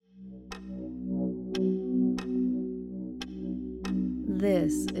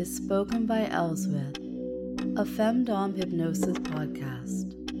This is Spoken by Elswith, a Femdom Hypnosis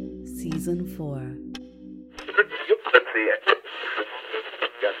podcast, Season 4.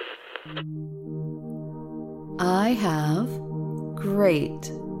 I have great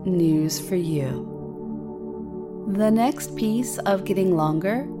news for you. The next piece of Getting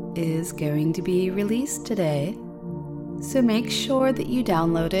Longer is going to be released today, so make sure that you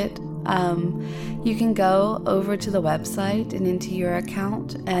download it. You can go over to the website and into your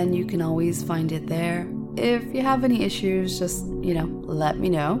account, and you can always find it there. If you have any issues, just, let me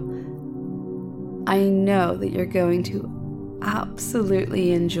know. I know that you're going to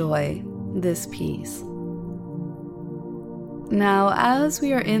absolutely enjoy this piece. Now, as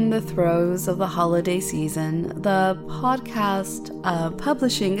we are in the throes of the holiday season, the podcast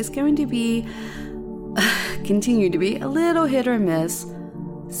publishing is going to be, continue to be a little hit or miss,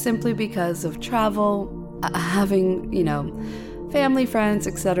 simply because of travel, having, family, friends,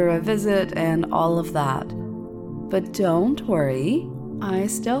 etc. visit and all of that. But don't worry, I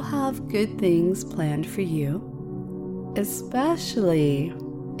still have good things planned for you, especially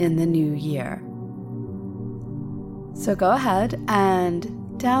in the new year. So go ahead and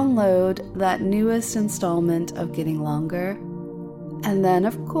download that newest installment of Getting Longer, and then,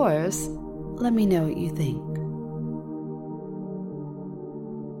 of course, let me know what you think.